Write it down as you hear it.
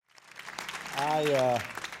I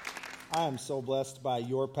am so blessed by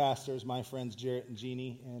your pastors, my friends Jarrett and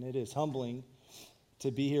Jeannie, and it is humbling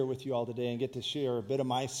to be here with you all today and get to share a bit of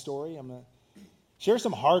my story. I'm going to share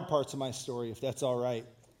some hard parts of my story, if that's all right.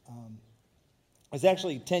 It was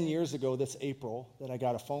actually 10 years ago this April that I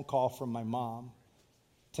got a phone call from my mom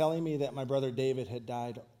telling me that my brother David had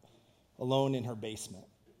died alone in her basement.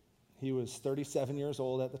 He was 37 years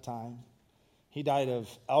old at the time. He died of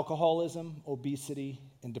alcoholism, obesity,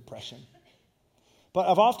 and depression. But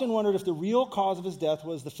I've often wondered if the real cause of his death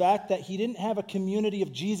was the fact that he didn't have a community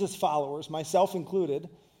of Jesus followers, myself included,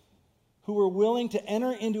 who were willing to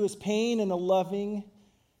enter into his pain in a loving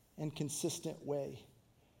and consistent way.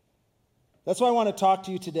 That's why I want to talk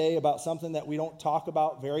to you today about something that we don't talk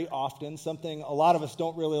about very often, something a lot of us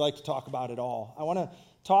don't really like to talk about at all. I want to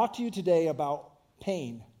talk to you today about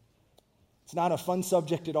pain. It's not a fun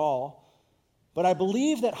subject at all, but I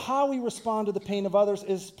believe that how we respond to the pain of others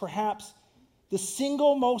is perhaps the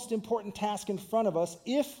single most important task in front of us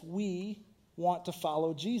if we want to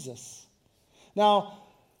follow Jesus. Now,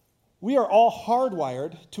 we are all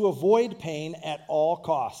hardwired to avoid pain at all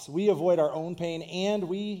costs. We avoid our own pain, and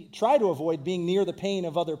we try to avoid being near the pain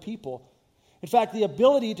of other people. In fact, the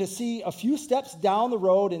ability to see a few steps down the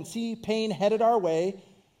road and see pain headed our way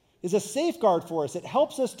is a safeguard for us. It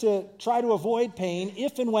helps us to try to avoid pain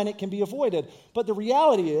if and when it can be avoided. But the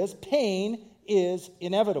reality is, pain is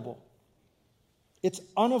inevitable. It's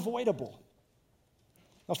unavoidable.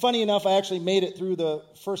 Now, funny enough, I actually made it through the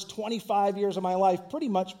first 25 years of my life pretty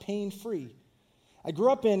much pain-free. I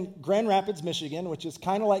grew up in Grand Rapids, Michigan, which is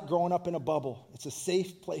kind of like growing up in a bubble. It's a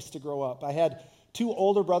safe place to grow up. I had two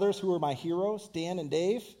older brothers who were my heroes, Dan and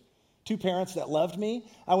Dave, two parents that loved me.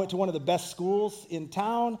 I went to one of the best schools in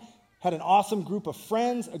town, had an awesome group of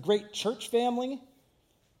friends, a great church family.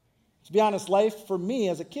 To be honest, life for me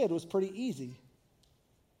as a kid was pretty easy.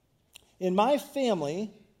 In my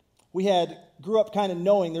family, we grew up kind of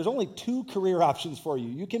knowing there's only two career options for you.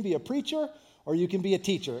 You can be a preacher or you can be a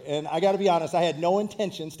teacher. And I got to be honest, I had no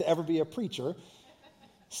intentions to ever be a preacher.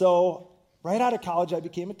 So right out of college, I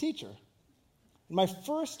became a teacher. And my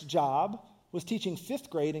first job was teaching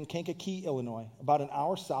fifth grade in Kankakee, Illinois, about an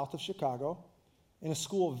hour south of Chicago, in a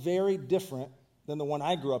school very different than the one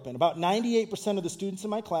I grew up in. About 98% of the students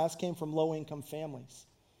in my class came from low-income families.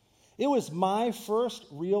 It was my first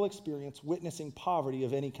real experience witnessing poverty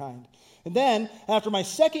of any kind. And then, after my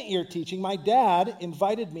second year teaching, my dad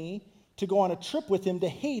invited me to go on a trip with him to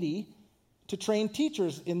Haiti to train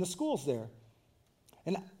teachers in the schools there.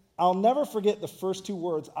 And I'll never forget the first two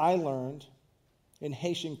words I learned in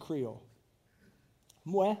Haitian Creole.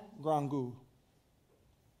 Moi grand goût.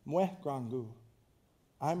 Moi grand goût.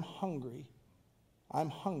 I'm hungry. I'm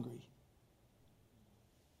hungry.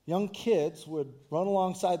 Young kids would run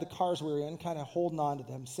alongside the cars we were in, kind of holding on to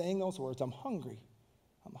them, saying those words, I'm hungry.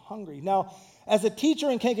 I'm hungry. Now, as a teacher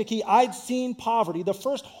in Kankakee, I'd seen poverty. The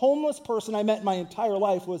first homeless person I met in my entire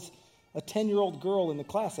life was a 10-year-old girl in the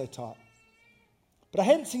class I taught. But I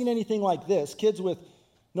hadn't seen anything like this. Kids with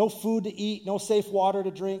no food to eat, no safe water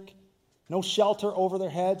to drink, no shelter over their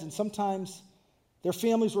heads, and sometimes their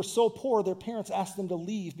families were so poor, their parents asked them to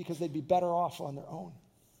leave because they'd be better off on their own.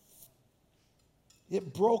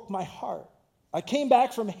 It broke my heart. I came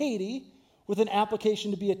back from Haiti with an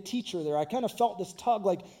application to be a teacher there. I kind of felt this tug,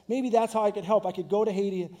 like maybe that's how I could help. I could go to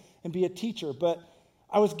Haiti and be a teacher. But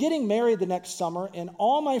I was getting married the next summer, and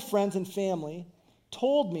all my friends and family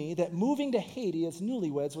told me that moving to Haiti as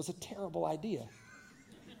newlyweds was a terrible idea.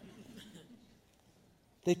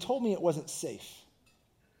 They told me it wasn't safe.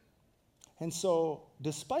 And so,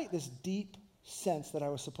 despite this deep sense that I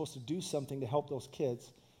was supposed to do something to help those kids,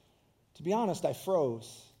 to be honest, I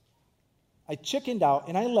froze. I chickened out,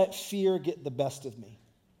 and I let fear get the best of me.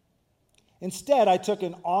 Instead, I took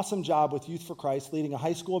an awesome job with Youth for Christ, leading a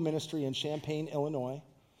high school ministry in Champaign, Illinois.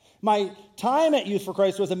 My time at Youth for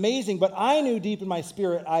Christ was amazing, but I knew deep in my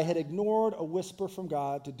spirit I had ignored a whisper from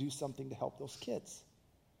God to do something to help those kids.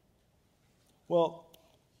 Well,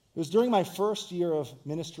 it was during my first year of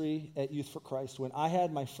ministry at Youth for Christ when I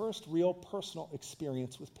had my first real personal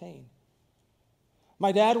experience with pain.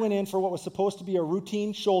 My dad went in for what was supposed to be a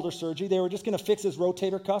routine shoulder surgery. They were just going to fix his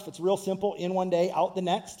rotator cuff. It's real simple, in one day, out the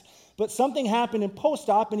next. But something happened in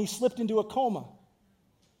post-op, and he slipped into a coma.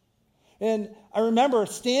 And I remember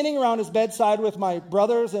standing around his bedside with my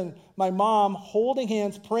brothers and my mom, holding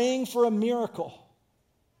hands, praying for a miracle.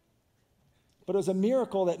 But it was a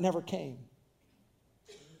miracle that never came.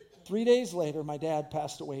 3 days later, my dad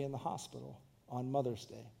passed away in the hospital on Mother's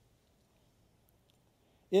Day.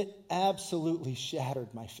 It absolutely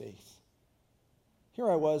shattered my faith. Here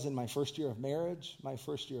I was in my first year of marriage, my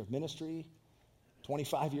first year of ministry,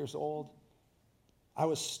 25 years old, I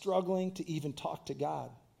was struggling to even talk to God.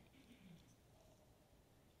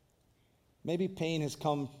 Maybe pain has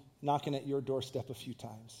come knocking at your doorstep a few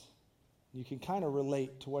times. You can kind of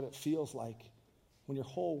relate to what it feels like when your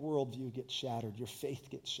whole worldview gets shattered, your faith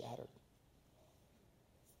gets shattered.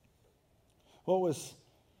 Well, it was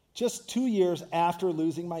just 2 years after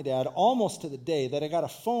losing my dad, almost to the day, that I got a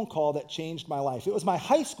phone call that changed my life. It was my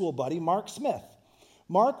high school buddy, Mark Smith.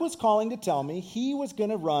 Mark was calling to tell me he was going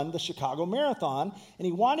to run the Chicago Marathon, and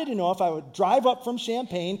he wanted to know if I would drive up from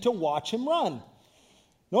Champaign to watch him run.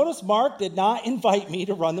 Notice Mark did not invite me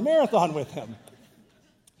to run the marathon with him.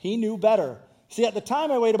 He knew better. See, at the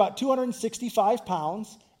time I weighed about 265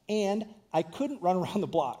 pounds, and I couldn't run around the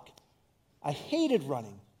block. I hated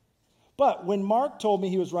running. But when Mark told me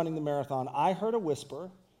he was running the marathon, I heard a whisper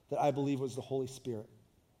that I believe was the Holy Spirit.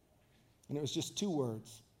 And it was just 2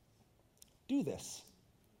 words: do this.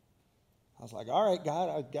 I was like, all right, God,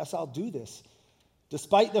 I guess I'll do this.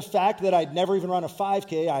 Despite the fact that I'd never even run a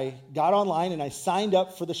 5K, I got online and I signed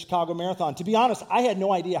up for the Chicago Marathon. To be honest, I had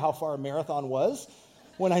no idea how far a marathon was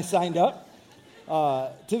when I signed up.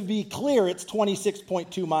 To be clear, it's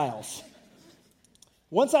 26.2 miles.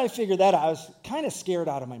 Once I figured that out, I was kind of scared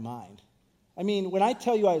out of my mind. I mean, when I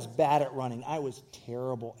tell you I was bad at running, I was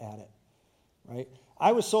terrible at it, right?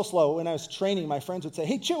 I was so slow. When I was training, my friends would say,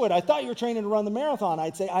 hey, Chitwood, I thought you were training to run the marathon.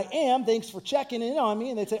 I'd say, I am. Thanks for checking in on me.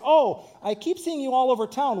 And they'd say, oh, I keep seeing you all over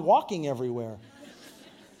town walking everywhere.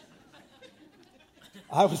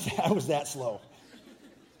 I was that slow.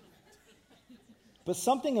 But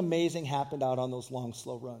something amazing happened out on those long,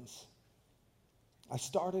 slow runs. I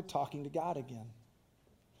started talking to God again.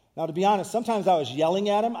 Now, to be honest, sometimes I was yelling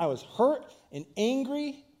at him. I was hurt and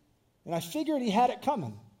angry, and I figured he had it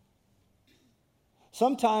coming.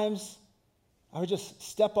 Sometimes I would just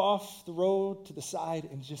step off the road to the side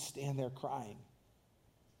and just stand there crying.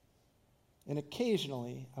 And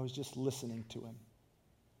occasionally, I was just listening to him.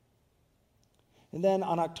 And then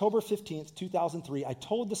on October 15th, 2003, I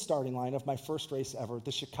told the starting line of my first race ever,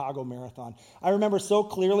 the Chicago Marathon. I remember so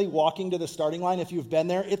clearly walking to the starting line. If you've been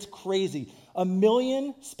there, it's crazy. 1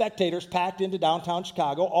 million spectators packed into downtown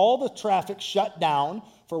Chicago, all the traffic shut down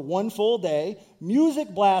for one full day, music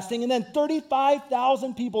blasting, and then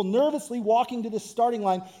 35,000 people nervously walking to the starting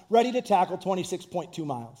line, ready to tackle 26.2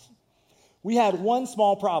 miles. We had one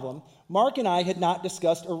small problem. Mark and I had not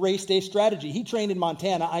discussed a race day strategy. He trained in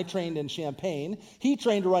Montana. I trained in Champaign. He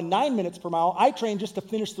trained to run 9 minutes per mile. I trained just to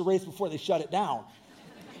finish the race before they shut it down.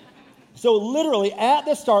 So literally at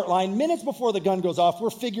the start line, minutes before the gun goes off, we're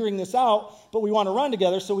figuring this out, but we want to run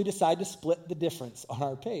together, so we decide to split the difference on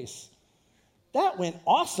our pace. That went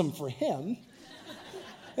awesome for him.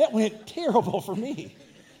 That went terrible for me.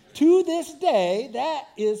 To this day, that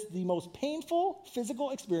is the most painful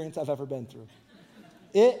physical experience I've ever been through.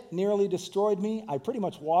 It nearly destroyed me. I pretty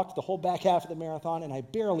much walked the whole back half of the marathon, and I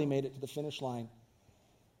barely made it to the finish line.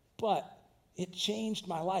 But it changed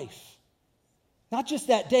my life. Not just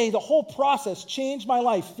that day, the whole process changed my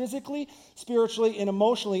life physically, spiritually, and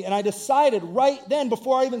emotionally. And I decided right then,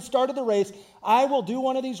 before I even started the race, I will do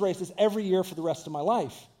one of these races every year for the rest of my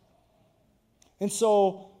life. And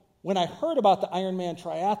so when I heard about the Ironman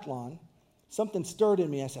triathlon, something stirred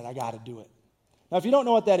in me. I said, I got to do it. Now, if you don't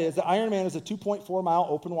know what that is, the Ironman is a 2.4-mile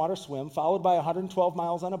open water swim, followed by 112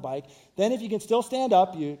 miles on a bike. Then if you can still stand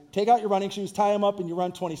up, you take out your running shoes, tie them up, and you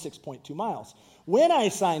run 26.2 miles. When I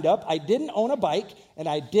signed up, I didn't own a bike, and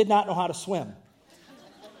I did not know how to swim.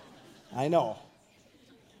 I know.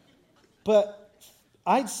 But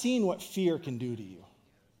I'd seen what fear can do to you.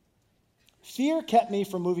 Fear kept me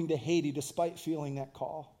from moving to Haiti despite feeling that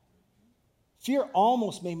call. Fear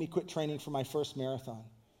almost made me quit training for my first marathon.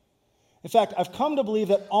 In fact, I've come to believe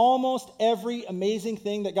that almost every amazing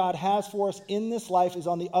thing that God has for us in this life is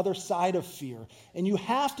on the other side of fear. And you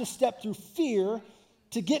have to step through fear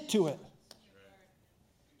to get to it.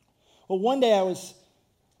 Well, one day I was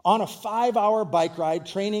on a 5-hour bike ride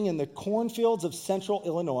training in the cornfields of central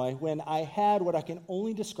Illinois when I had what I can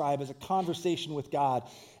only describe as a conversation with God.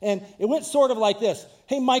 And it went sort of like this.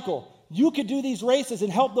 Hey, Michael, you could do these races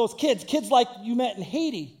and help those kids like you met in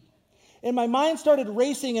Haiti. And my mind started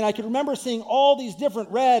racing, and I could remember seeing all these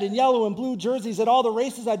different red and yellow and blue jerseys at all the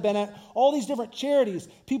races I'd been at, all these different charities,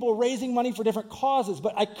 people raising money for different causes.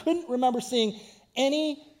 But I couldn't remember seeing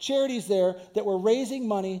any charities there that were raising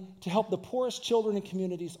money to help the poorest children and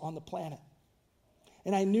communities on the planet.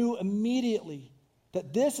 And I knew immediately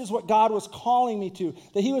that this is what God was calling me to,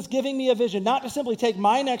 that he was giving me a vision, not to simply take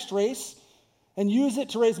my next race and use it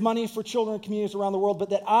to raise money for children and communities around the world, but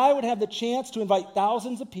that I would have the chance to invite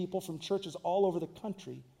thousands of people from churches all over the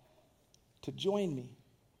country to join me.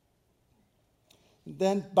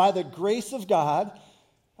 Then, by the grace of God,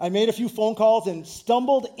 I made a few phone calls and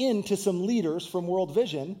stumbled into some leaders from World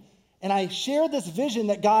Vision, and I shared this vision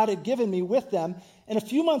that God had given me with them, and a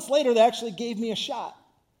few months later, they actually gave me a shot.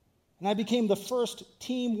 And I became the first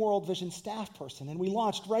Team World Vision staff person, and we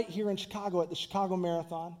launched right here in Chicago at the Chicago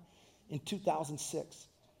Marathon in 2006.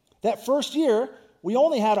 That first year, we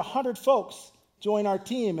only had 100 folks join our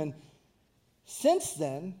team, and since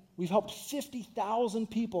then, we've helped 50,000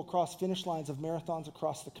 people cross finish lines of marathons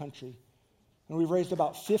across the country. And we've raised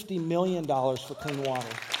about $50 million for clean water.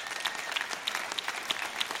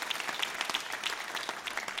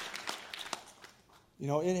 You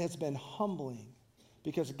know, it has been humbling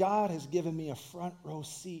because God has given me a front row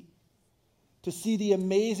seat to see the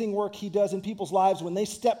amazing work he does in people's lives when they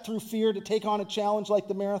step through fear to take on a challenge like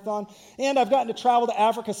the marathon. And I've gotten to travel to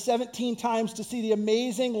Africa 17 times to see the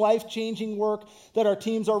amazing, life-changing work that our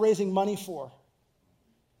teams are raising money for.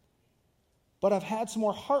 But I've had some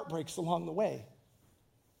more heartbreaks along the way.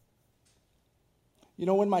 You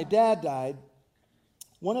know, when my dad died,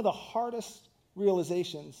 one of the hardest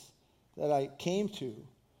realizations that I came to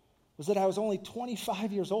was that I was only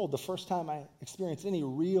 25 years old the first time I experienced any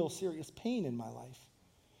real serious pain in my life.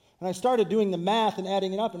 And I started doing the math and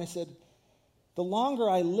adding it up, and I said, the longer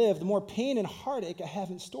I live, the more pain and heartache I have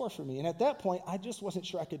in store for me. And at that point, I just wasn't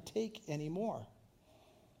sure I could take any more.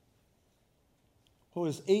 It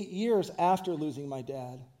was 8 years after losing my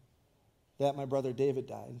dad that my brother David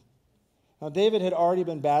died. Now, David had already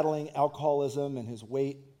been battling alcoholism and his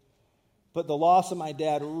weight, but the loss of my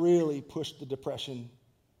dad really pushed the depression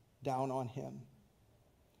down on him.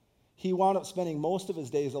 He wound up spending most of his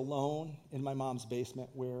days alone in my mom's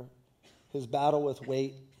basement, where his battle with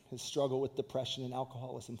weight, his struggle with depression and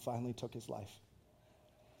alcoholism finally took his life.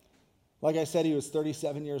 Like I said, he was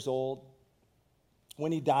 37 years old.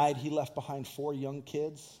 When he died, he left behind 4 young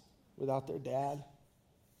kids without their dad,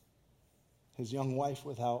 his young wife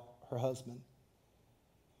without her husband.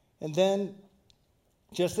 And then,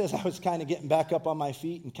 just as I was kind of getting back up on my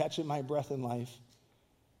feet and catching my breath in life,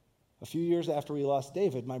 a few years after we lost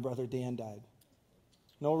David, my brother Dan died.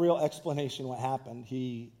 No real explanation what happened.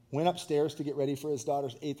 He went upstairs to get ready for his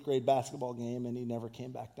daughter's 8th grade basketball game, and he never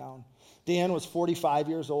came back down. Dan was 45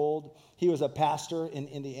 years old. He was a pastor in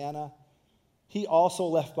Indiana. He also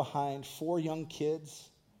left behind 4 young kids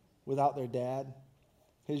without their dad,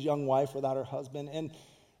 his young wife without her husband. And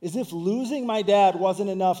as if losing my dad wasn't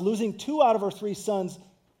enough, losing 2 out of her 3 sons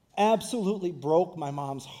absolutely broke my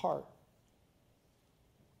mom's heart.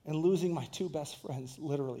 And losing my 2 best friends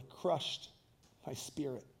literally crushed my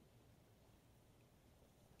spirit.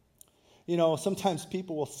 You know, sometimes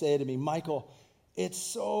people will say to me, Michael, it's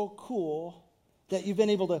so cool that you've been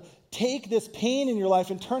able to take this pain in your life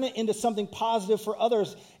and turn it into something positive for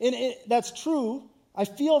others. And that's true. I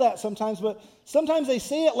feel that sometimes, but sometimes they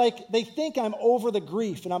say it like they think I'm over the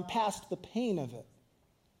grief and I'm past the pain of it.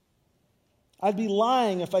 I'd be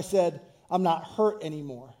lying if I said I'm not hurt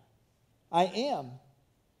anymore. I am.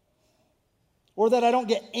 Or that I don't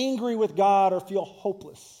get angry with God or feel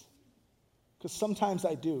hopeless, because sometimes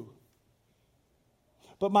I do.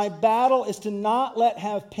 But my battle is to not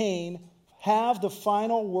let pain have the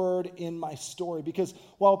final word in my story, because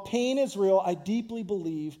while pain is real, I deeply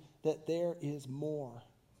believe that there is more.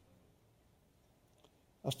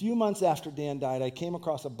 A few months after Dan died, I came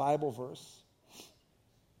across a Bible verse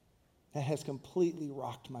that has completely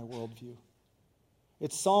rocked my worldview.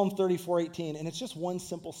 It's Psalm 34:18, and it's just one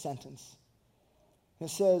simple sentence. It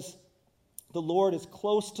says, the Lord is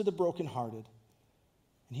close to the brokenhearted,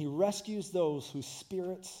 and he rescues those whose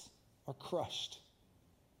spirits are crushed.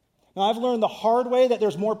 Now, I've learned the hard way that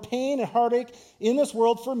there's more pain and heartache in this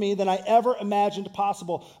world for me than I ever imagined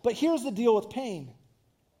possible. But here's the deal with pain.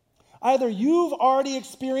 Either you've already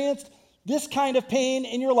experienced this kind of pain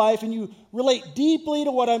in your life and you relate deeply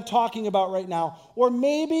to what I'm talking about right now, or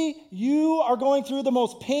maybe you are going through the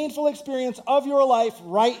most painful experience of your life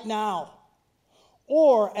right now.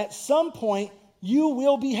 Or at some point, you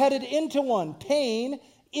will be headed into one. Pain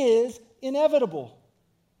is inevitable.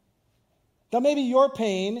 Now, maybe your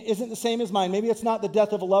pain isn't the same as mine. Maybe it's not the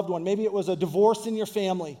death of a loved one. Maybe it was a divorce in your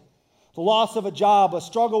family, the loss of a job, a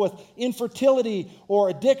struggle with infertility or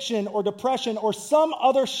addiction or depression or some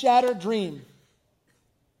other shattered dream.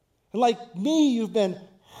 And like me, you've been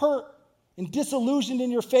hurt and disillusioned in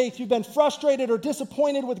your faith. You've been frustrated or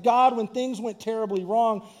disappointed with God when things went terribly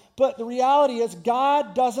wrong. But the reality is,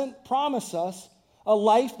 God doesn't promise us a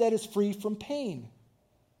life that is free from pain.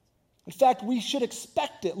 In fact, we should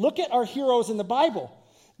expect it. Look at our heroes in the Bible.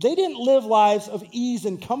 They didn't live lives of ease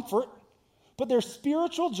and comfort, but their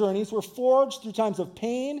spiritual journeys were forged through times of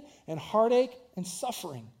pain and heartache and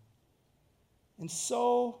suffering. and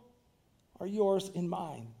so are yours and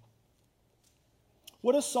mine.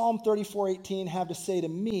 What does Psalm 34:18 have to say to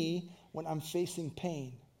me when I'm facing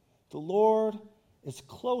pain? The Lord is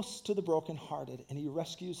close to the brokenhearted, and he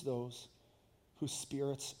rescues those whose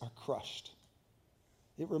spirits are crushed.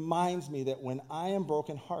 It reminds me that when I am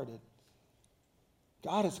brokenhearted,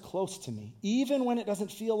 God is close to me. Even when it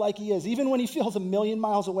doesn't feel like he is, even when he feels a million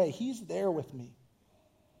miles away, he's there with me.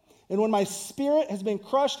 And when my spirit has been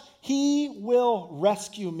crushed, he will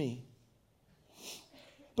rescue me.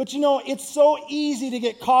 But it's so easy to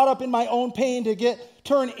get caught up in my own pain, to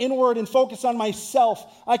turn inward and focus on myself.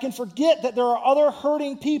 I can forget that there are other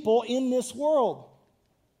hurting people in this world.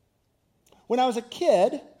 When I was a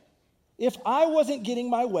kid, if I wasn't getting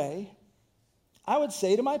my way, I would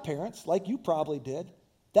say to my parents, like you probably did,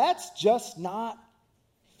 that's just not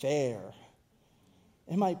fair.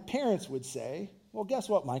 And my parents would say, well, guess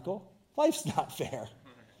what, Michael? Life's not fair.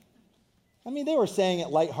 I mean, they were saying it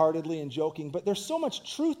lightheartedly and joking, but there's so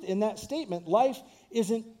much truth in that statement. Life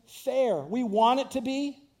isn't fair. We want it to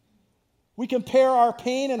be. We compare our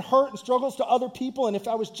pain and hurt and struggles to other people, and if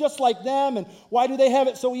I was just like them, and why do they have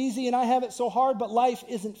it so easy and I have it so hard? But life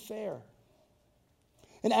isn't fair.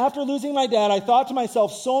 And after losing my dad, I thought to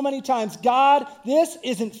myself so many times, God, this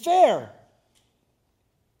isn't fair.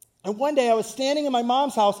 And one day I was standing in my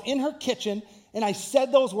mom's house in her kitchen, and I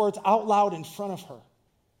said those words out loud in front of her.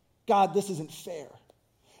 God, this isn't fair.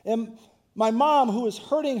 And my mom, who was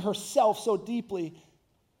hurting herself so deeply,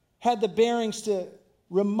 had the bearings to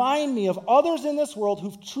remind me of others in this world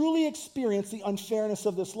who've truly experienced the unfairness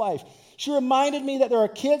of this life. She reminded me that there are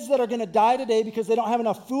kids that are going to die today because they don't have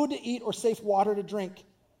enough food to eat or safe water to drink.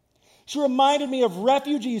 She reminded me of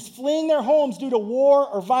refugees fleeing their homes due to war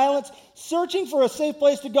or violence, searching for a safe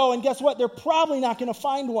place to go, and guess what? They're probably not going to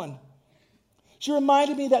find one. She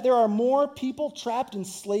reminded me that there are more people trapped in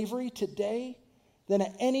slavery today than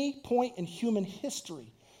at any point in human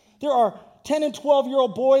history. There are 10 and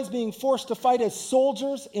 12-year-old boys being forced to fight as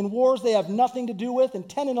soldiers in wars they have nothing to do with, and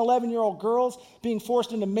 10 and 11-year-old girls being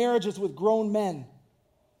forced into marriages with grown men.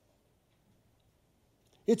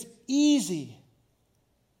 It's easy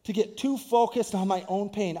to get too focused on my own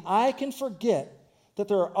pain. I can forget that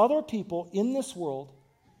there are other people in this world,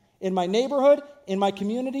 in my neighborhood, in my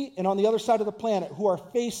community, and on the other side of the planet who are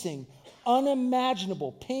facing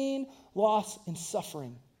unimaginable pain, loss, and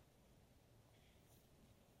suffering.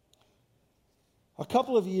 A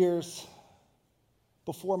couple of years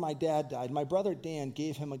before my dad died, my brother Dan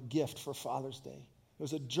gave him a gift for Father's Day. It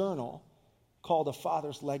was a journal called A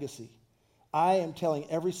Father's Legacy. I am telling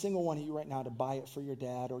every single one of you right now to buy it for your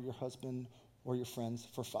dad or your husband or your friends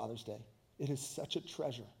for Father's Day. It is such a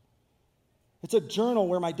treasure. It's a journal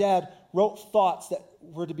where my dad wrote thoughts that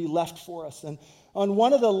were to be left for us. And on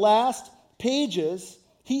one of the last pages,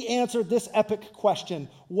 he answered this epic question: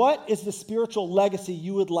 what is the spiritual legacy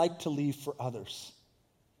you would like to leave for others?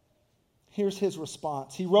 Here's his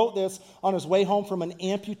response. He wrote this on his way home from an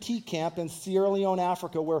amputee camp in Sierra Leone,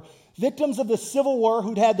 Africa, where victims of the Civil War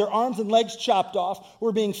who'd had their arms and legs chopped off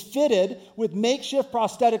were being fitted with makeshift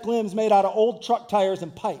prosthetic limbs made out of old truck tires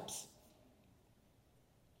and pipes.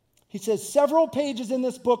 He says, several pages in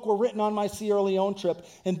this book were written on my Sierra Leone trip,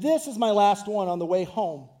 and this is my last one on the way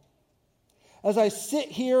home. As I sit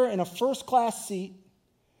here in a first-class seat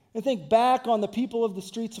and think back on the people of the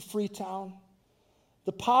streets of Freetown,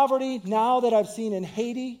 the poverty now that I've seen in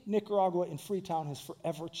Haiti, Nicaragua, and Freetown has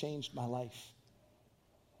forever changed my life.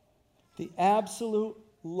 The absolute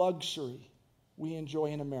luxury we enjoy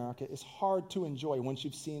in America is hard to enjoy once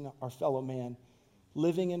you've seen our fellow man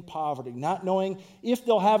living in poverty, not knowing if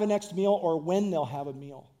they'll have a next meal or when they'll have a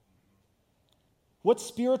meal. What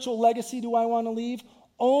spiritual legacy do I want to leave?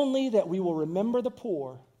 Only that we will remember the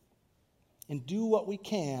poor and do what we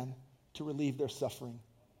can to relieve their suffering.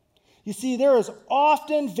 You see, there is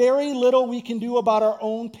often very little we can do about our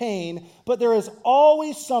own pain, but there is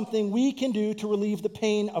always something we can do to relieve the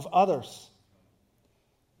pain of others.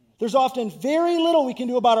 There's often very little we can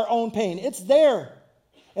do about our own pain. It's there.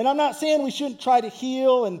 And I'm not saying we shouldn't try to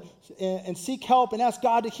heal and seek help and ask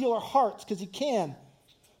God to heal our hearts, because He can.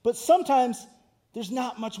 But sometimes there's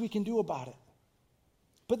not much we can do about it.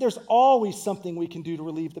 But there's always something we can do to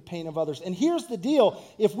relieve the pain of others. And here's the deal.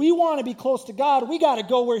 If we want to be close to God, we got to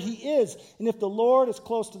go where He is. And if the Lord is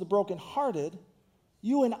close to the brokenhearted,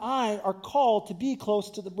 you and I are called to be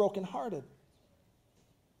close to the brokenhearted.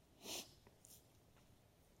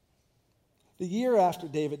 The year after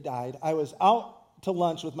David died, I was out to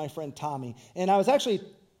lunch with my friend Tommy. And I was actually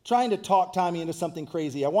trying to talk Tommy into something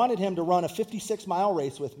crazy. I wanted him to run a 56-mile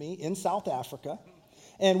race with me in South Africa.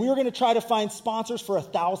 And we were going to try to find sponsors for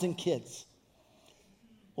 1,000 kids.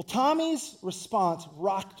 Well, Tommy's response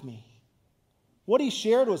rocked me. What he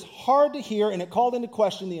shared was hard to hear, and it called into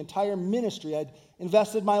question the entire ministry I'd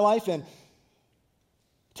invested my life in.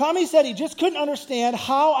 Tommy said he just couldn't understand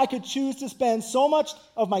how I could choose to spend so much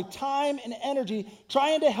of my time and energy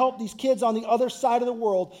trying to help these kids on the other side of the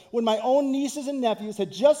world when my own nieces and nephews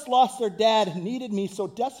had just lost their dad and needed me so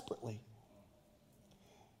desperately.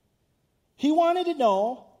 He wanted to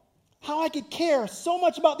know how I could care so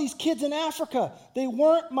much about these kids in Africa. They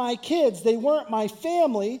weren't my kids. They weren't my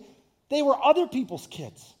family. They were other people's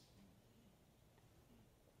kids.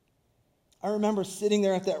 I remember sitting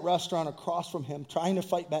there at that restaurant across from him, trying to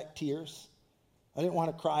fight back tears. I didn't want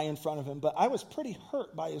to cry in front of him, but I was pretty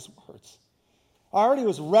hurt by his words. I already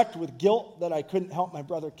was wrecked with guilt that I couldn't help my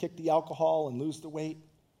brother kick the alcohol and lose the weight.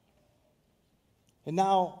 And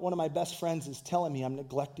now one of my best friends is telling me I'm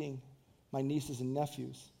neglecting my nieces and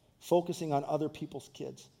nephews, focusing on other people's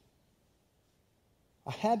kids.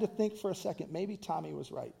 I had to think for a second, maybe Tommy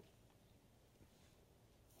was right.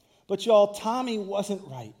 But y'all, Tommy wasn't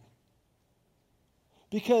right.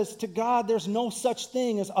 Because to God, there's no such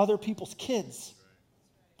thing as other people's kids.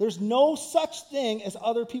 There's no such thing as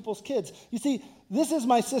other people's kids. You see, this is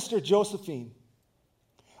my sister, Josephine.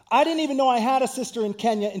 I didn't even know I had a sister in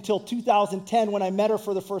Kenya until 2010 when I met her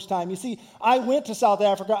for the first time. You see, I went to South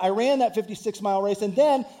Africa, I ran that 56-mile race, and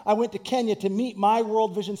then I went to Kenya to meet my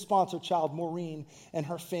World Vision sponsor child, Maureen, and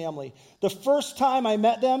her family. The first time I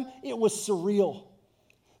met them, it was surreal.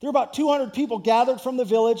 There were about 200 people gathered from the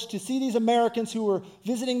village to see these Americans who were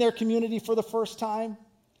visiting their community for the first time.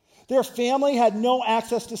 Their family had no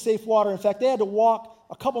access to safe water. In fact, they had to walk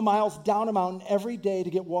a couple miles down a mountain every day to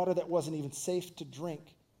get water that wasn't even safe to drink.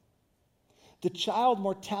 The child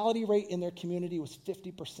mortality rate in their community was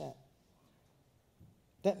 50%.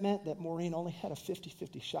 That meant that Maureen only had a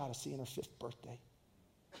 50-50 shot of seeing her 5th birthday.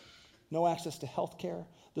 No access to health care.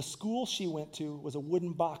 The school she went to was a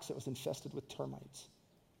wooden box that was infested with termites.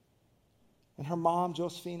 And her mom,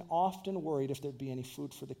 Josephine, often worried if there'd be any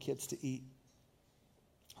food for the kids to eat.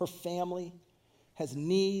 Her family has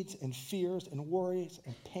needs and fears and worries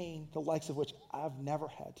and pain, the likes of which I've never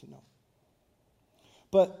had to know.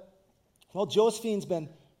 But, well, Josephine's been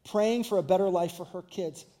praying for a better life for her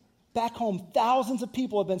kids. Back home, thousands of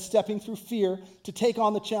people have been stepping through fear to take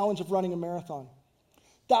on the challenge of running a marathon.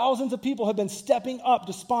 Thousands of people have been stepping up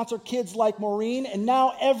to sponsor kids like Maureen, and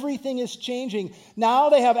now everything is changing. Now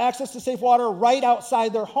they have access to safe water right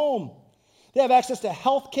outside their home. They have access to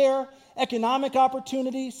health care, economic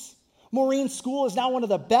opportunities. Maureen's school is now one of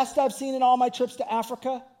the best I've seen in all my trips to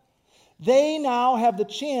Africa. They now have the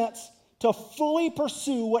chance to fully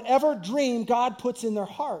pursue whatever dream God puts in their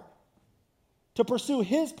heart, to pursue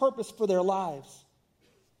His purpose for their lives.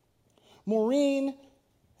 Maureen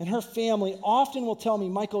and her family often will tell me,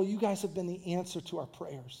 Michael, you guys have been the answer to our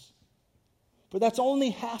prayers. But that's only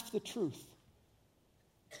half the truth.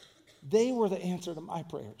 They were the answer to my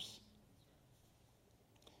prayers.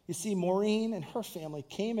 You see, Maureen and her family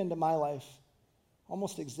came into my life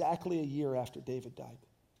almost exactly a year after David died,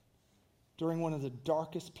 during one of the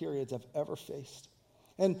darkest periods I've ever faced.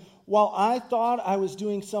 And while I thought I was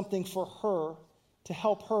doing something for her, to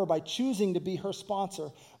help her by choosing to be her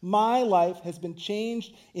sponsor, my life has been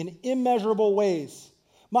changed in immeasurable ways.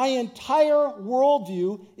 My entire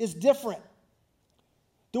worldview is different.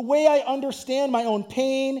 The way I understand my own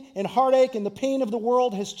pain and heartache and the pain of the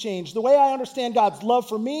world has changed. The way I understand God's love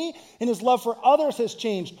for me and His love for others has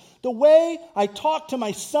changed. The way I talk to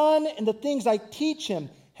my son and the things I teach him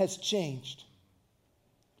has changed.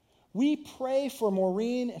 We pray for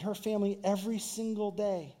Maureen and her family every single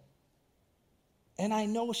day. And I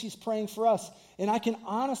know she's praying for us. And I can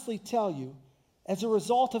honestly tell you, as a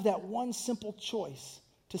result of that one simple choice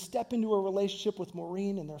to step into a relationship with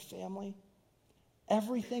Maureen and their family,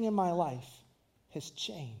 everything in my life has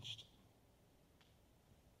changed.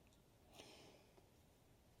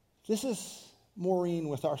 This is Maureen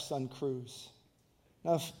with our son, Cruz.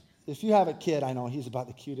 Now, if you have a kid, I know he's about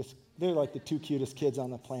the cutest. They're like the 2 cutest kids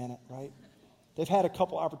on the planet, right? They've had a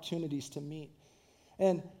couple opportunities to meet.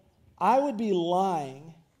 And I would be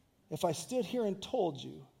lying if I stood here and told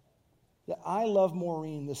you that I love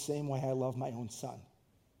Maureen the same way I love my own son.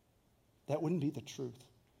 That wouldn't be the truth.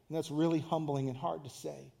 And that's really humbling and hard to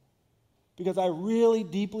say. Because I really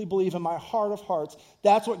deeply believe in my heart of hearts,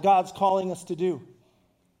 that's what God's calling us to do.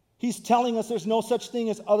 He's telling us there's no such thing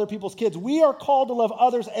as other people's kids. We are called to love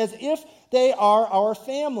others as if they are our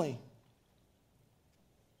family.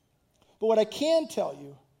 But what I can tell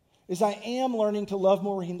you is I am learning to love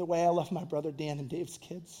Maureen the way I love my brother Dan and Dave's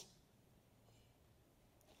kids.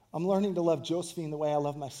 I'm learning to love Josephine the way I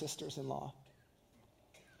love my sisters-in-law.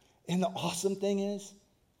 And the awesome thing is,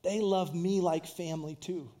 they love me like family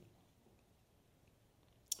too.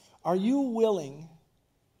 Are you willing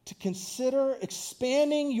to consider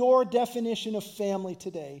expanding your definition of family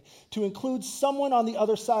today to include someone on the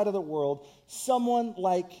other side of the world, someone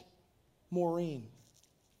like Maureen?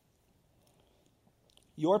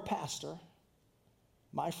 Your pastor,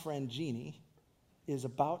 my friend Jeannie, is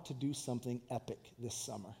about to do something epic this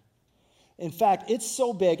summer. In fact, it's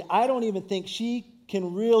so big, I don't even think she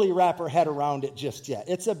can really wrap her head around it just yet.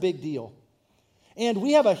 It's a big deal. And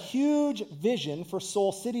we have a huge vision for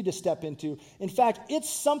Soul City to step into. In fact, it's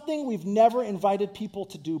something we've never invited people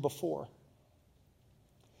to do before.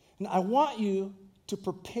 And I want you to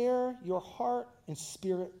prepare your heart and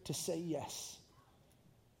spirit to say yes.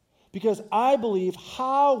 Because I believe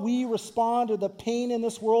how we respond to the pain in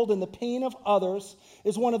this world and the pain of others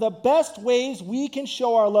is one of the best ways we can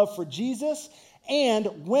show our love for Jesus.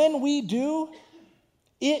 And when we do,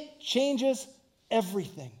 it changes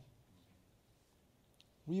everything.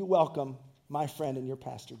 Will you welcome my friend and your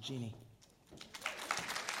pastor, Jeannie?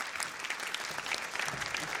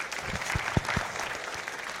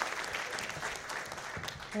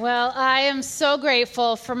 Well, I am so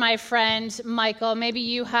grateful for my friend, Michael. Maybe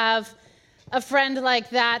you have a friend like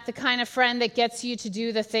that, the kind of friend that gets you to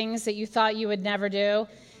do the things that you thought you would never do,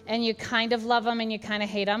 and you kind of love them and you kind of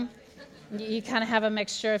hate them. You kind of have a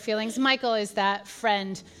mixture of feelings. Michael is that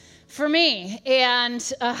friend for me.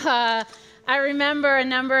 And I remember a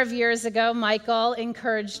number of years ago, Michael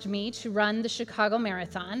encouraged me to run the Chicago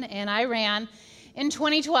Marathon, and I ran in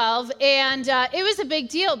 2012. And it was a big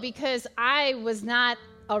deal because I was not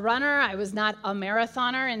a runner. I was not a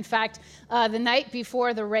marathoner. In fact, the night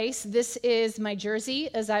before the race, this is my jersey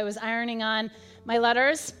as I was ironing on my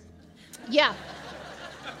letters. Yeah.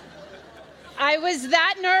 I was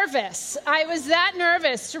that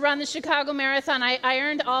nervous to run the Chicago Marathon. I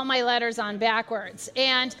ironed all my letters on backwards.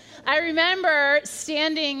 And I remember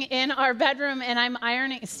standing in our bedroom and I'm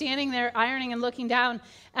standing there ironing and looking down.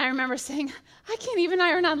 And I remember saying, I can't even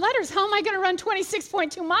iron on letters. How am I going to run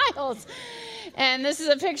 26.2 miles? And this is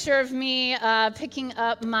a picture of me picking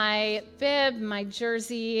up my bib, my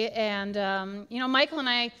jersey. And, Michael and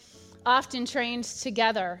I often trained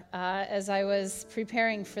together as I was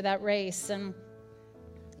preparing for that race. And,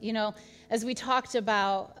 as we talked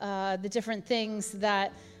about the different things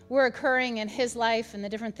that were occurring in his life and the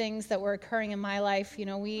different things that were occurring in my life,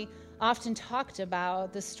 we often talked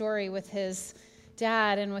about the story with his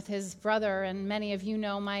dad and with his brother. And many of you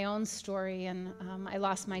know my own story. And I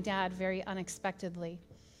lost my dad very unexpectedly.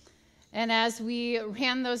 And as we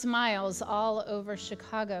ran those miles all over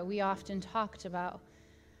Chicago, we often talked about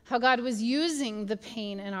how God was using the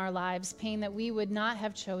pain in our lives, pain that we would not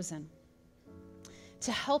have chosen,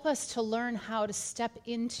 to help us to learn how to step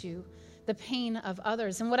into the pain of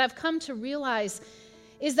others. And what I've come to realize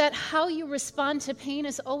is that how you respond to pain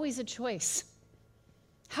is always a choice.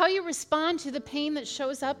 How you respond to the pain that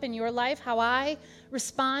shows up in your life, how I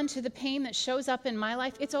respond to the pain that shows up in my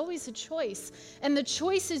life, it's always a choice. And the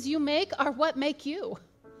choices you make are what make you.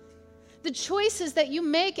 The choices that you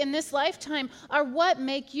make in this lifetime are what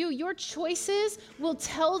make you. Your choices will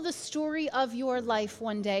tell the story of your life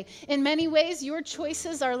one day. In many ways, your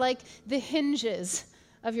choices are like the hinges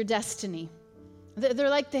of your destiny. They're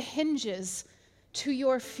like the hinges to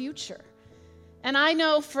your future. And I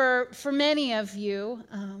know for many of you,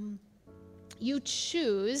 you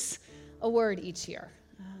choose a word each year.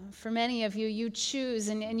 For many of you, you choose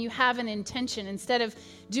and you have an intention. Instead of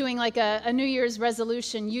doing like a New Year's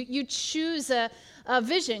resolution, you choose a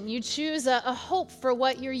vision. You choose a hope for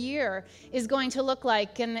what your year is going to look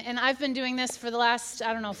like. And I've been doing this for the last,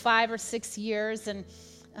 5 or 6 years. And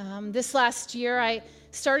this last year, I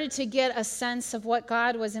started to get a sense of what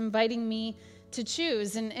God was inviting me to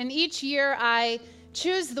choose. And each year, I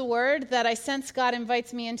choose the word that I sense God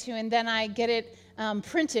invites me into, and then I get it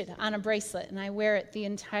printed on a bracelet, and I wear it the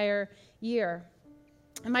entire year.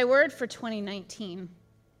 And my word for 2019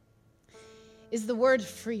 is the word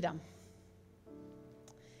freedom.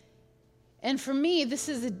 And for me, this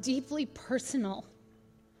is a deeply personal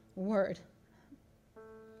word.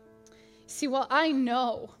 See, while I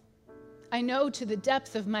know to the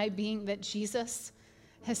depth of my being that Jesus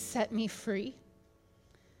has set me free,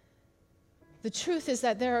 the truth is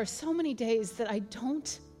that there are so many days that I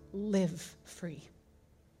don't live free.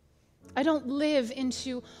 I don't live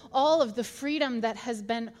into all of the freedom that has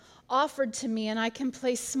been offered to me, and I can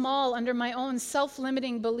play small under my own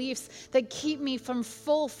self-limiting beliefs that keep me from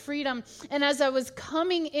full freedom. And as I was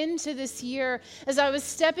coming into this year, as I was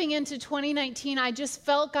stepping into 2019, I just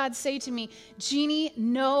felt God say to me, Jeannie,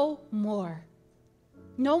 no more.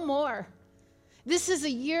 No more. This is a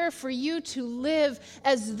year for you to live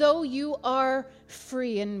as though you are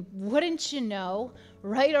free. And wouldn't you know,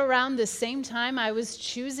 right around the same time I was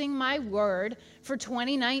choosing my word for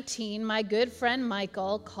 2019, my good friend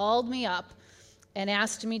Michael called me up and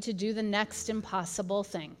asked me to do the next impossible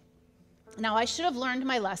thing. Now, I should have learned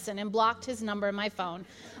my lesson and blocked his number in my phone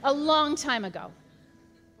a long time ago.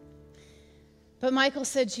 But Michael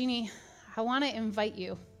said, Jeannie, I want to invite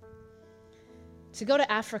you to go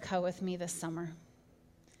to Africa with me this summer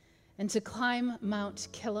and to climb Mount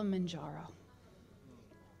Kilimanjaro.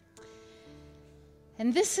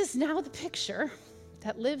 And this is now the picture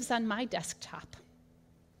that lives on my desktop.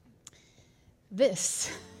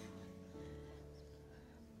 This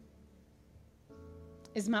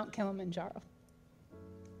is Mount Kilimanjaro.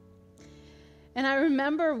 And I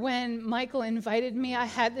remember when Michael invited me, I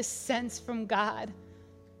had this sense from God.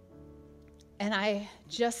 And I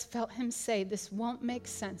just felt him say, this won't make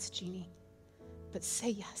sense, Jeannie, but say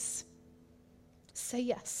yes. Say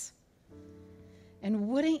yes. And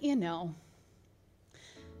wouldn't you know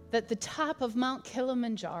that the top of Mount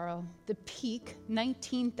Kilimanjaro, the peak,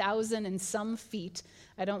 19,000 and some feet,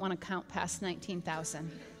 I don't want to count past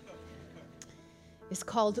 19,000, is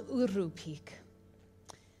called Uru Peak.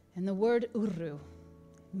 And the word Uru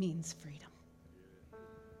means freedom.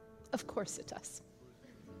 Of course it does.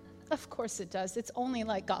 Of course it does. It's only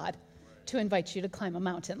like God to invite you to climb a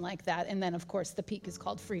mountain like that. And then, of course, the peak is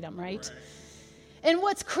called freedom, right? And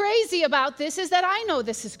what's crazy about this is that I know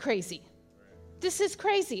this is crazy. This is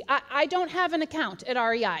crazy. I don't have an account at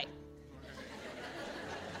REI.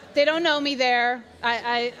 They don't know me there.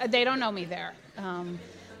 They don't know me there.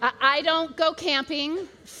 I don't go camping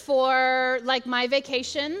for, like, my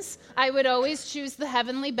vacations. I would always choose the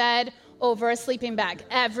heavenly bed over a sleeping bag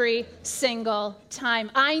every single time.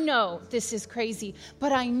 I know this is crazy,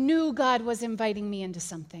 but I knew God was inviting me into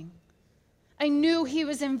something. I knew he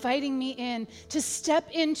was inviting me in to step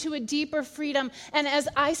into a deeper freedom. And as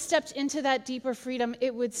I stepped into that deeper freedom,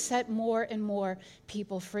 it would set more and more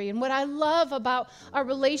people free. And what I love about our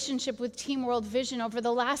relationship with Team World Vision over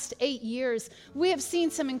the last 8 years, we have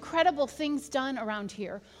seen some incredible things done around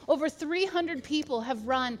here. Over 300 people have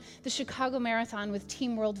run the Chicago Marathon with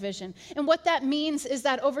Team World Vision. And what that means is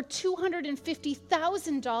that over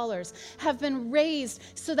 $250,000 have been raised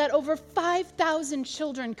so that over 5,000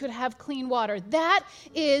 children could have clean water. That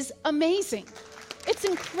is amazing. It's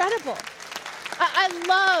incredible. I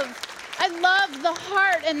love the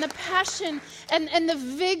heart and the passion and the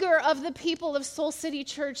vigor of the people of Soul City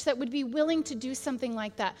Church that would be willing to do something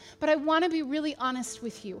like that. But I want to be really honest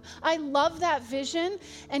with you. I love that vision,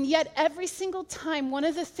 and yet every single time, one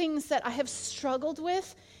of the things that I have struggled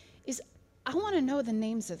with is I want to know the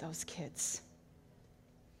names of those kids.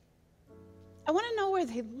 I want to know where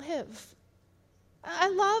they live. I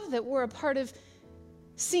love that we're a part of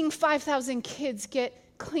seeing 5,000 kids get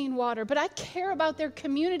clean water, but I care about their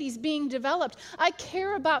communities being developed. I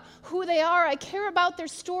care about who they are. I care about their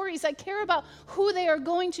stories. I care about who they are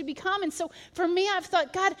going to become. And so for me, I've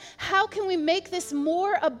thought, God, how can we make this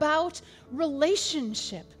more about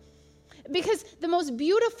relationship? Because the most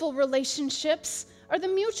beautiful relationships are the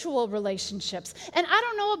mutual relationships. And I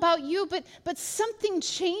don't know about you, but something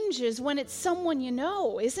changes when it's someone you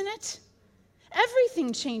know, isn't it?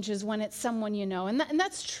 Everything changes when it's someone you know. And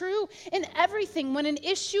that's true in everything. When an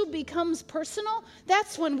issue becomes personal,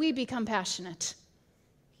 that's when we become passionate.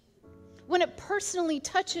 When it personally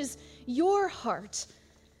touches your heart.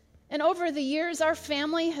 And over the years, our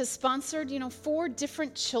family has sponsored, 4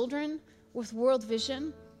 different children with World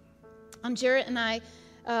Vision. Jarrett and I,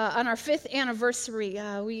 on our 5th anniversary,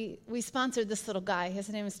 we sponsored this little guy. His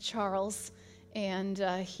name is Charles, and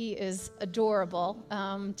he is adorable.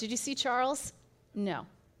 Did you see Charles? No.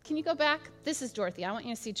 Can you go back? This is Dorothy. I want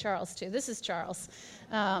you to see Charles, too. This is Charles.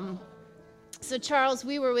 So Charles,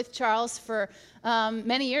 we were with Charles for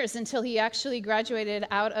many years until he actually graduated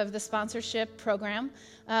out of the sponsorship program.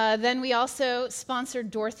 Then we also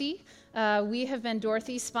sponsored Dorothy. We have been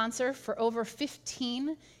Dorothy's sponsor for over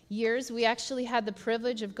 15 years. We actually had the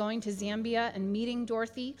privilege of going to Zambia and meeting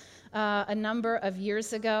Dorothy a number of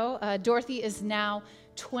years ago. Dorothy is now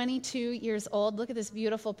 22 years old. Look at this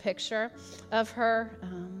beautiful picture of her.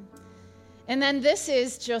 And then this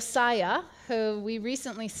is Josiah, who we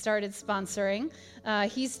recently started sponsoring.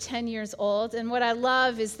 He's 10 years old. And what I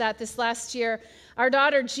love is that this last year, our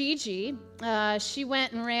daughter Gigi, she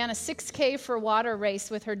went and ran a 6K for water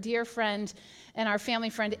race with her dear friend and our family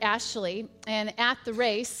friend Ashley. And at the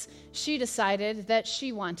race, she decided that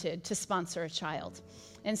she wanted to sponsor a child.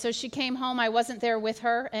 And so she came home. I wasn't there with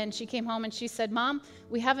her. And she came home and she said, Mom,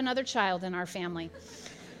 we have another child in our family.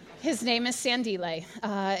 His name is Sandile,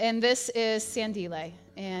 and this is Sandile,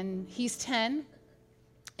 and he's 10,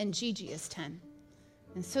 and Gigi is 10.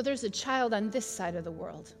 And so there's a child on this side of the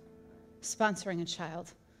world sponsoring a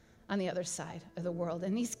child on the other side of the world.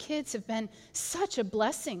 And these kids have been such a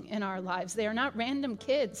blessing in our lives. They are not random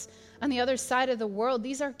kids on the other side of the world.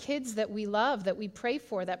 These are kids that we love, that we pray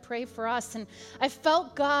for, that pray for us. And I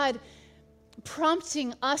felt God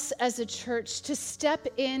prompting us as a church to step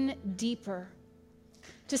in deeper,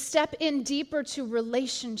 to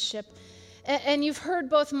relationship. And you've heard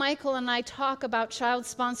both Michael and I talk about child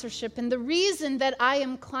sponsorship. And the reason that I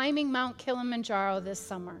am climbing Mount Kilimanjaro this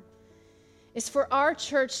summer is for our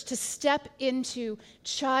church to step into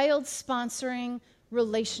child sponsoring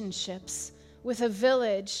relationships with a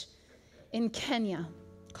village in Kenya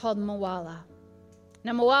called Mwala.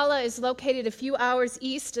 Now, Mwala is located a few hours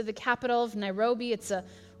east of the capital of Nairobi. It's a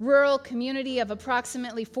rural community of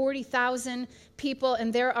approximately 40,000 people,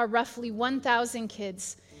 and there are roughly 1,000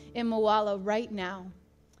 kids in Mwala right now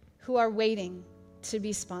who are waiting to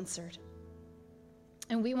be sponsored.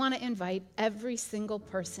 And we want to invite every single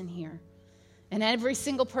person here and every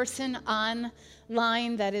single person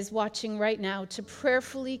online that is watching right now to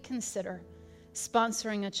prayerfully consider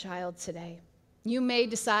sponsoring a child today. You may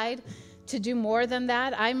decide to do more than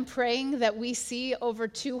that. I'm praying that we see over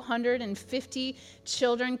 250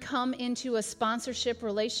 children come into a sponsorship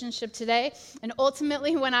relationship today. And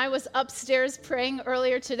ultimately, when I was upstairs praying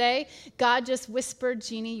earlier today, God just whispered,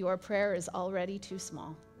 Jeannie, your prayer is already too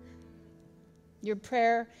small. Your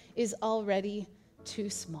prayer is already too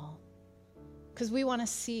small. Because we want to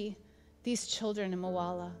see these children in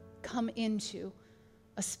Mwala come into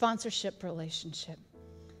a sponsorship relationship.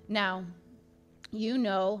 Now, you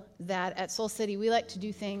know that at Soul City, we like to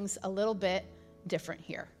do things a little bit different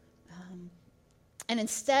here. And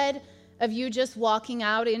instead of you just walking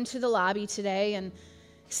out into the lobby today and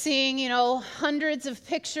seeing, hundreds of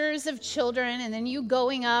pictures of children, and then you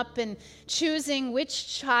going up and choosing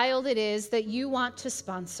which child it is that you want to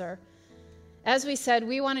sponsor, as we said,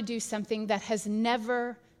 we want to do something that has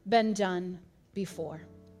never been done before.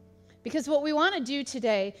 Because what we want to do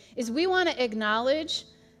today is we want to acknowledge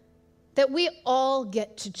that we all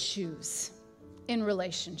get to choose in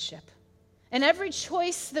relationship. And every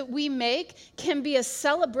choice that we make can be a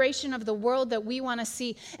celebration of the world that we want to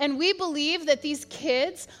see. And we believe that these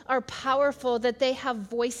kids are powerful, that they have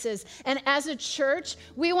voices. And as a church,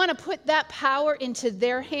 we want to put that power into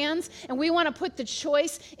their hands, and we want to put the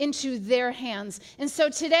choice into their hands. And so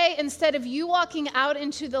today, instead of you walking out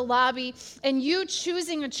into the lobby and you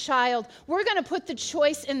choosing a child, we're going to put the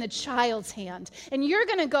choice in the child's hand. And you're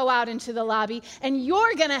going to go out into the lobby, and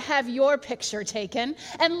you're going to have your picture taken.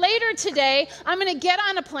 And later today, I'm going to get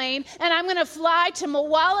on a plane and I'm going to fly to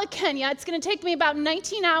Mwala, Kenya. It's going to take me about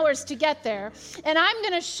 19 hours to get there. And I'm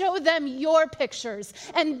going to show them your pictures.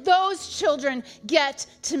 And those children get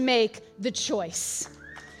to make the choice.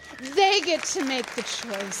 They get to make the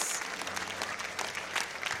choice.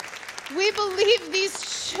 We believe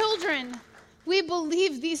these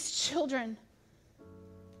children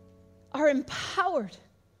are empowered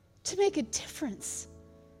to make a difference,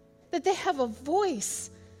 that they have a voice.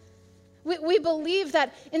 We believe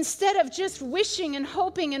that instead of just wishing and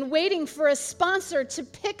hoping and waiting for a sponsor to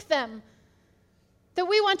pick them, that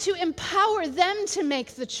we want to empower them to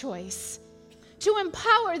make the choice, to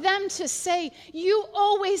empower them to say, you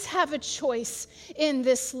always have a choice in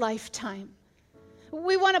this lifetime.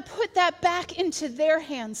 We want to put that back into their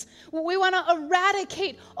hands. We want to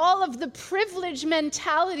eradicate all of the privilege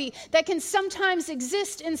mentality that can sometimes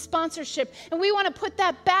exist in sponsorship. And we want to put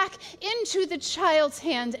that back into the child's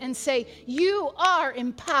hand and say, you are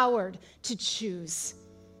empowered to choose.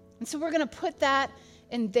 And so we're going to put that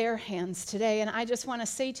in their hands today. And I just want to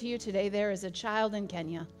say to you today, there is a child in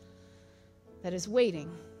Kenya that is waiting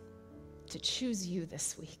to choose you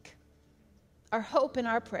this week. Our hope and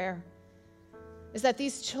our prayer is that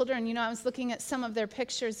these children, I was looking at some of their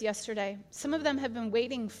pictures yesterday. Some of them have been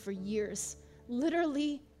waiting for years,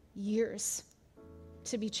 literally years,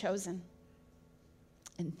 to be chosen.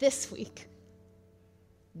 And this week,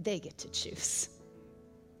 they get to choose.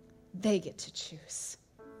 They get to choose.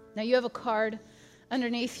 Now, you have a card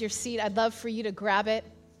underneath your seat. I'd love for you to grab it.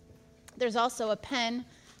 There's also a pen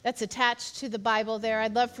that's attached to the Bible there.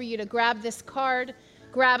 I'd love for you to grab this card,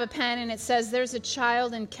 grab a pen, and it says, there's a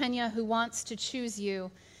child in Kenya who wants to choose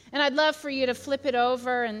you. And I'd love for you to flip it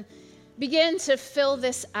over and begin to fill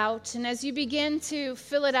this out. And as you begin to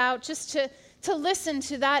fill it out, just to listen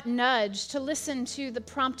to that nudge, to listen to the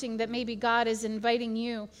prompting that maybe God is inviting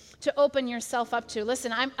you to open yourself up to.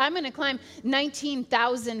 Listen, I'm going to climb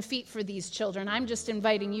 19,000 feet for these children. I'm just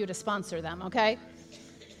inviting you to sponsor them, okay?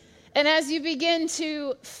 And as you begin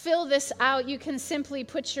to fill this out, you can simply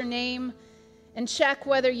put your name and check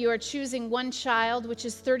whether you are choosing one child, which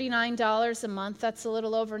is $39 a month. That's a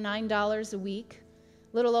little over $9 a week,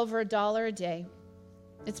 a little over $1 a day.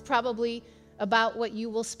 It's probably about what you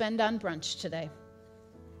will spend on brunch today.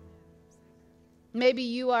 Maybe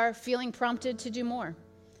you are feeling prompted to do more.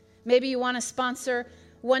 Maybe you want to sponsor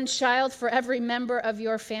one child for every member of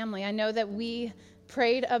your family. I know that we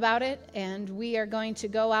prayed about it, and we are going to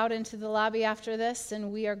go out into the lobby after this,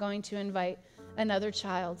 and we are going to invite another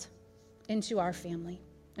child into our family.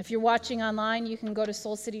 If you're watching online, you can go to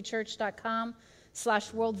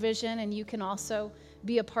soulcitychurch.com/worldvision, and you can also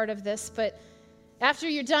be a part of this. But after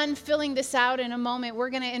you're done filling this out in a moment,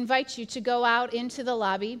 we're going to invite you to go out into the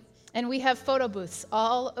lobby, and we have photo booths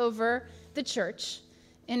all over the church.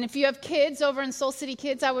 And if you have kids over in Soul City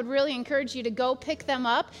Kids, I would really encourage you to go pick them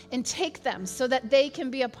up and take them so that they can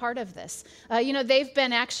be a part of this. They've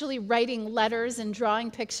been actually writing letters and drawing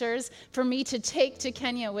pictures for me to take to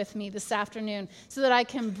Kenya with me this afternoon so that I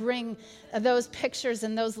can bring those pictures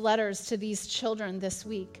and those letters to these children this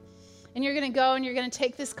week. And you're going to go and you're going to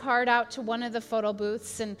take this card out to one of the photo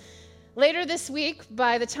booths. And later this week,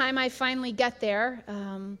 by the time I finally get there,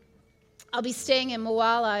 I'll be staying in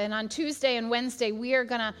Moala, and on Tuesday and Wednesday, we are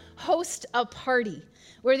going to host a party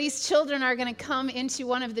where these children are going to come into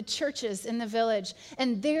one of the churches in the village,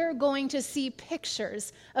 and they're going to see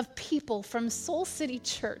pictures of people from Soul City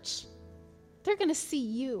Church. They're going to see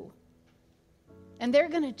you, and they're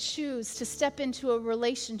going to choose to step into a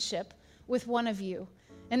relationship with one of you.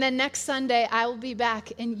 And then next Sunday, I will be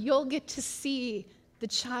back, and you'll get to see the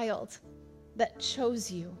child that chose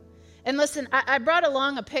you. And listen, I brought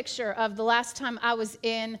along a picture of the last time I was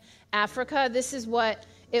in Africa. This is what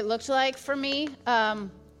it looked like for me.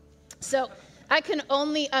 So I can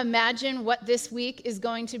only imagine what this week is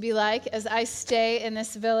going to be like as I stay in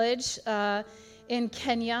this village in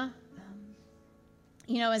Kenya.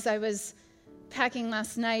 As I was packing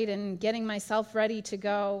last night and getting myself ready to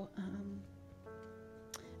go,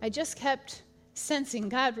 I just kept sensing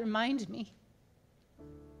God remind me.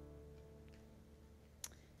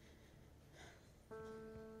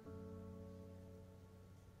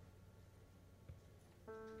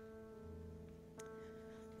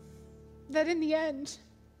 That in the end,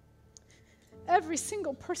 every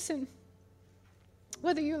single person,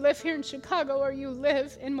 whether you live here in Chicago or you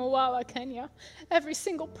live in Moala, Kenya, every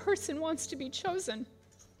single person wants to be chosen.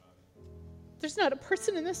 There's not a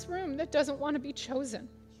person in this room that doesn't want to be chosen.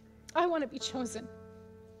 I want to be chosen.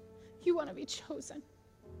 You want to be chosen.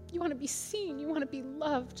 You want to be seen. You want to be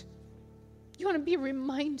loved. You want to be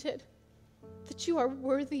reminded that you are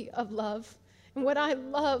worthy of love. And what I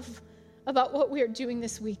love about what we are doing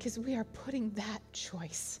this week is we are putting that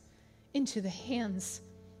choice into the hands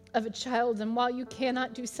of a child. And while you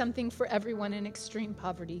cannot do something for everyone in extreme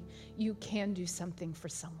poverty, you can do something for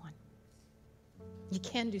someone. You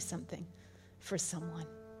can do something for someone.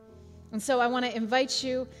 And so I want to invite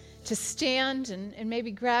you to stand and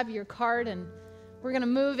maybe grab your card, and we're going to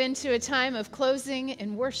move into a time of closing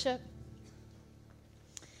and worship.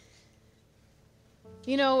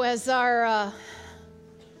 As our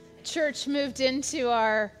church moved into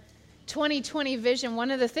our 2020 vision,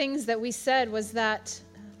 one of the things that we said was that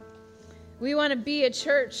we want to be a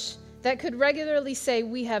church that could regularly say,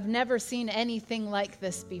 we have never seen anything like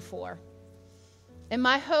this before. And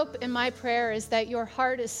my hope and my prayer is that your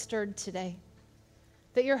heart is stirred today,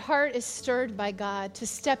 that your heart is stirred by God to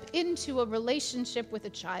step into a relationship with a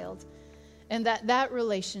child, and that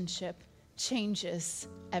relationship changes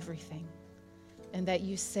everything, and that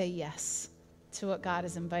you say yes to what God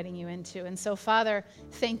is inviting you into. And so, Father,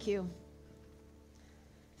 thank you.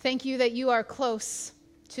 Thank you that you are close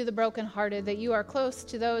to the brokenhearted, that you are close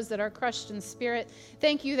to those that are crushed in spirit.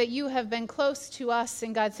 Thank you that you have been close to us,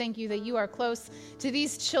 and God, thank you that you are close to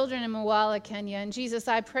these children in Moala, Kenya. And Jesus,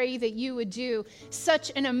 I pray that you would do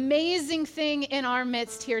such an amazing thing in our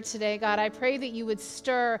midst here today, God. I pray that you would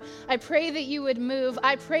stir. I pray that you would move.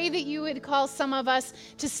 I pray that you would call some of us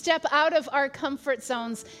to step out of our comfort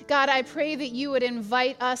zones. God, I pray that you would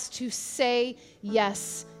invite us to say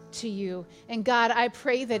yes to you. And God, I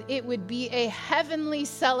pray that it would be a heavenly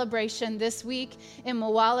celebration this week in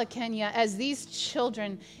Moala, Kenya, as these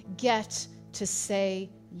children get to say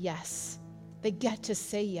yes. They get to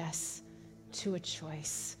say yes to a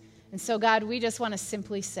choice. And so, God, we just want to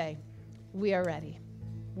simply say, we are ready.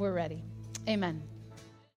 We're ready. Amen.